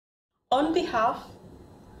On behalf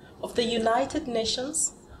of the United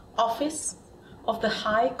Nations Office of the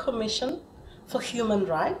High Commission for Human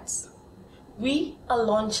Rights, we are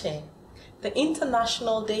launching the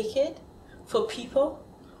International Decade for People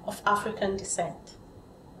of African Descent.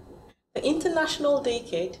 The International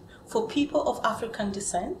Decade for People of African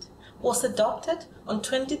Descent was adopted on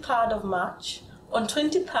 23rd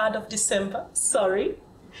of December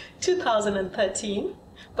 2013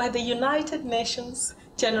 by the United Nations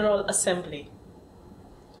General Assembly.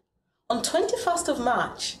 On 21st of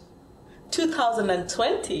March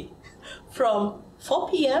 2020, from 4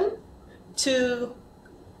 p.m. to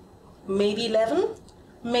maybe 11,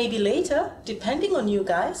 maybe later, depending on you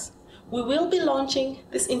guys, we will be launching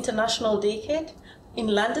this International Decade in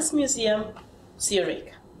Landesmuseum,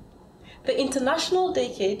 Zurich. The International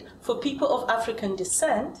Decade for People of African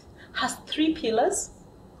Descent has 3 pillars: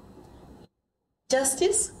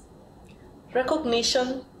 justice,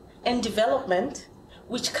 recognition, and development,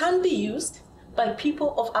 which can be used by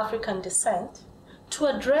people of African descent to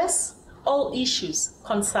address all issues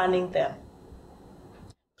concerning them.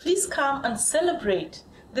 Please come and celebrate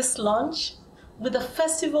this launch with a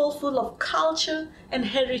festival full of culture and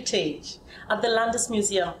heritage at the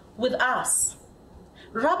Landesmuseum with us.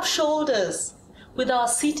 Rub shoulders with our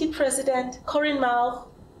city president, Corinne Mauch,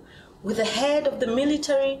 with the head of the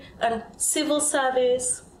military and civil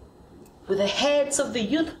service, with the heads of the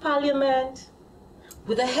youth parliament,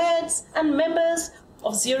 with the heads and members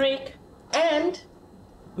of Zurich, and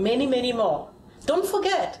many, many more. Don't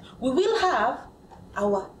forget, we will have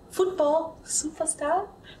our football superstar,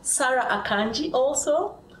 Sarah Akanji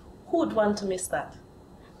also. Who would want to miss that?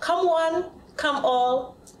 Come one, come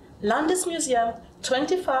all. Landesmuseum,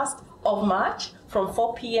 21st of March from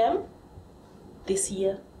 4 p.m. this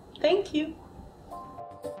year. Thank you.